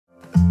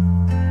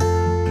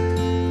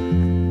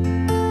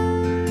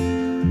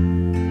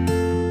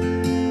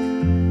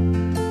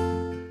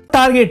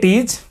target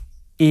is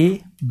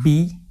A,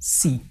 B,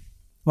 C.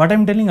 What I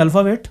am telling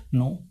alphabet?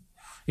 No.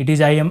 It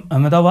is IIM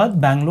Ahmedabad,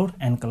 Bangalore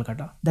and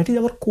Calcutta. That is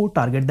our core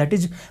target. That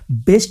is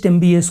best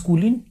MBA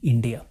school in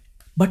India.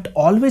 But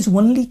always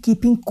only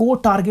keeping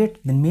core target,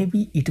 then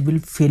maybe it will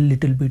fail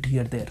little bit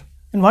here there.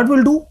 And what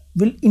we'll do?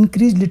 We'll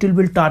increase little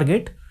bit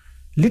target,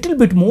 little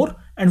bit more,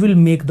 and we'll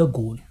make the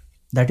goal.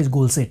 That is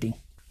goal setting.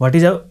 What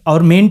is our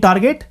main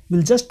target?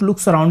 We'll just look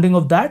surrounding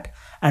of that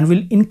and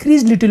we'll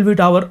increase little bit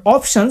our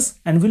options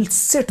and we'll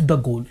set the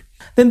goal.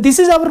 Then this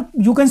is our,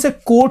 you can say,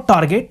 core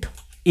target.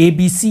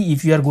 ABC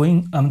if you are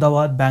going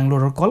Ahmedabad,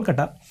 Bangalore or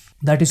Kolkata,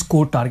 that is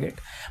core target.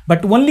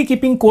 But only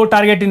keeping core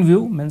target in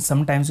view means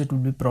sometimes it will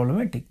be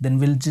problematic. Then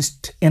we'll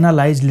just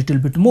analyze little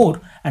bit more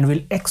and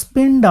we'll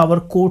expand our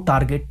core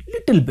target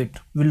little bit.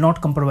 We'll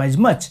not compromise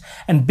much.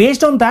 And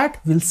based on that,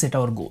 we'll set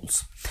our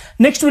goals.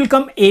 Next will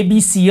come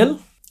ABCL,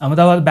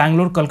 Ahmedabad,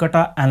 Bangalore,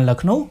 Kolkata and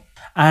Lucknow.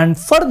 And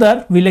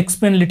further, we'll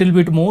expand little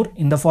bit more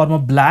in the form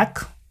of Black,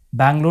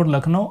 Bangalore,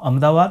 Lucknow,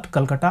 Ahmedabad,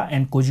 Kolkata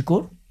and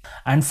Kozhikode.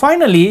 And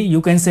finally,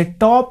 you can say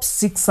top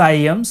 6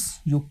 IIMs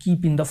you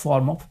keep in the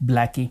form of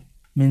Blacki.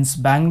 Means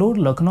Bangalore,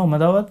 Lucknow,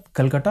 Ahmedabad,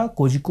 Calcutta,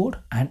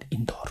 Kozhikode and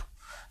Indore.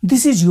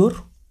 This is your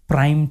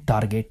prime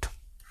target.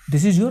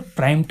 This is your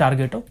prime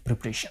target of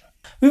preparation.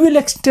 We will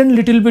extend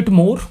little bit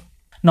more.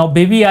 Now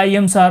baby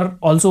IIMs are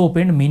also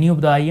opened. Many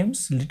of the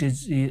IIMs. It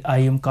is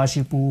IIM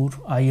Kashipur,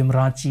 IIM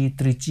Ranchi,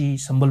 Trichy,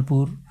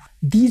 Sambalpur.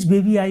 These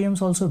baby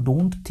IIMs also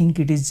don't think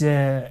it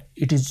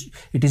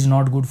is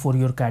not good for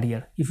your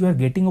career. If you are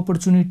getting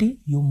opportunity,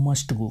 you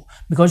must go,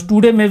 because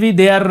today maybe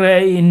they are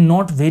in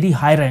not very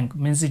high rank,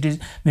 means it is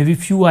maybe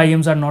few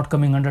IIMs are not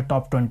coming under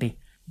top 20.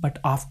 But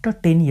after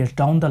 10 years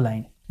down the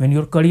line, when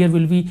your career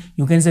will be,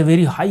 you can say,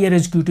 very higher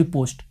executive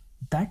post,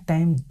 that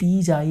time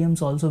these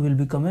IIMs also will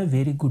become a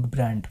very good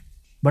brand.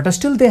 But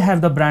still they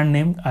have the brand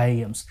named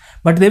IIMs,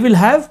 but they will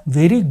have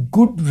very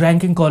good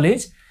ranking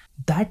college.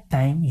 That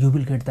time you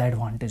will get the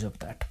advantage of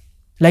that.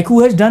 Like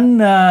who has done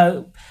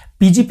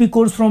PGP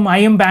course from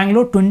IIM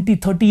Bangalore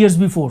 20-30 years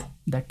before.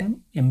 That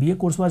time MBA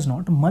course was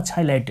not much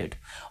highlighted,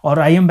 or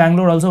IIM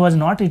Bangalore also was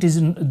not. It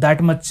is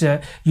that much,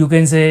 you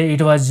can say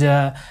it was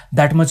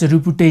that much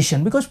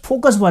reputation, because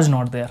focus was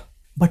not there.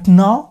 But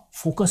now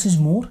focus is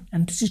more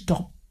and this is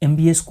top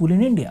MBA school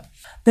in India.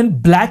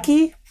 Then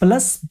Blacki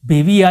plus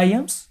baby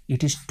IIMs,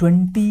 it is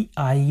 20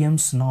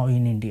 IIMs now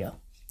in India.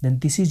 Then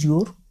this is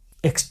your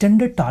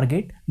extended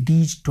target.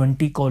 These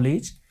 20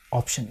 college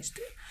option is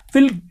there.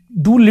 We'll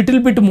do little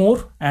bit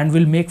more and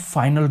we'll make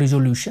final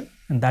resolution,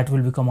 and that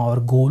will become our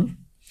goal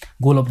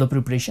of the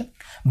preparation.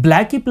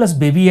 Blacki plus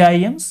baby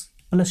IIMs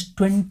plus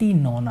 20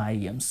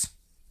 non-IIMs.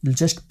 We'll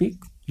just pick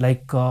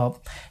like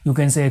you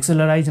can say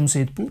Accelerate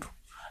Jamshedpur,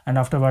 and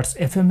afterwards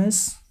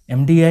FMS,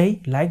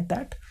 MDI, like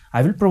that.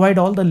 I will provide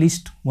all the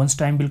list once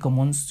time will come,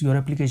 once your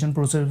application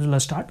process will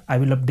start. I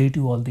will update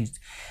you all these.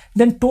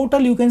 Then total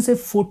you can say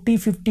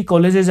 40-50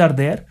 colleges are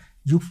there.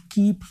 You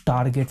keep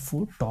target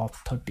for top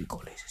 30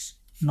 colleges.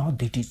 Now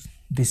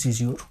this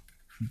is your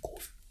goal.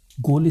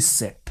 Goal is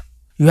set.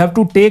 You have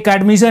to take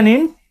admission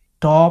in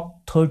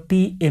top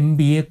 30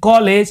 MBA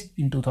college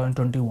in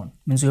 2021.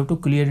 Means you have to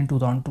clear in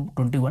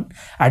 2021.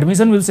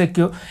 Admission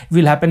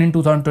will happen in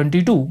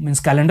 2022. Means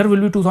calendar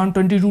will be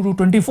 2022 to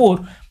 24.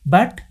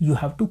 But you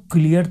have to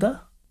clear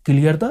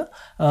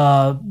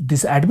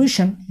this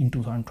admission in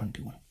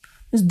 2021.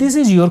 Means this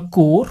is your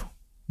core.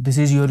 This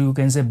is your, you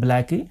can say,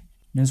 Blacki.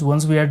 Means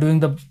once we are doing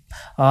the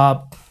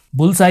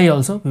bullseye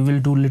also, we will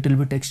do little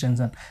bit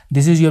extension.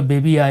 This is your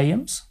baby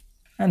IIMs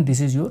and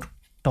this is your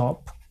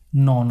top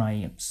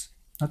non-IIMs.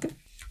 Okay.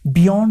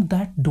 Beyond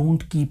that,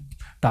 don't keep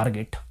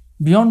target.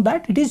 Beyond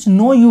that, it is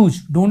no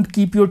use. Don't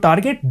keep your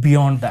target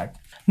beyond that.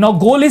 Now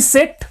goal is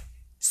set.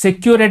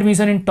 Secure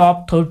admission in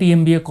top 30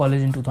 MBA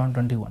college in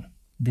 2021.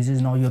 This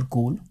is now your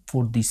goal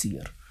for this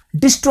year.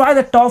 Destroy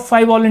the top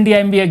 5 All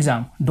India MBA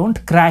exam.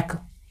 Don't crack.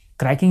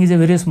 Cracking is a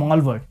very small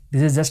word.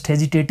 This is just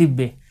hesitative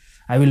way.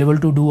 I will able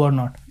to do or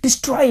not.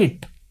 Destroy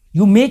it.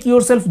 You make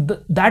yourself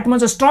that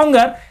much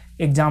stronger.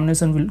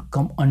 Examination will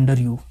come under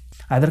you.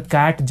 Either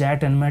CAT,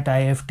 JAT, NMAT,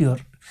 IFT or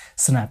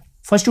SNAP.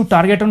 First you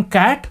target on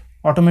CAT,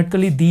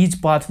 automatically these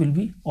paths will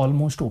be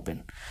almost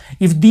open.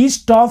 If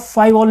these top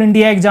 5 All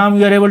India exam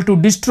you are able to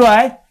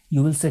destroy,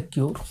 you will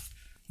secure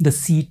the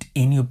seat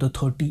any of the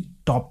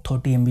top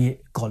 30 MBA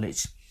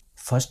college.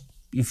 First,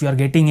 if you are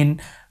getting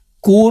in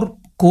core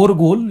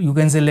goal, you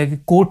can say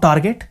like core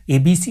target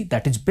ABC,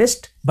 that is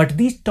best. But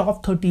these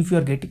top 30 if you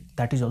are getting,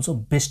 that is also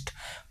best,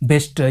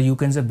 you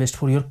can say best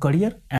for your career.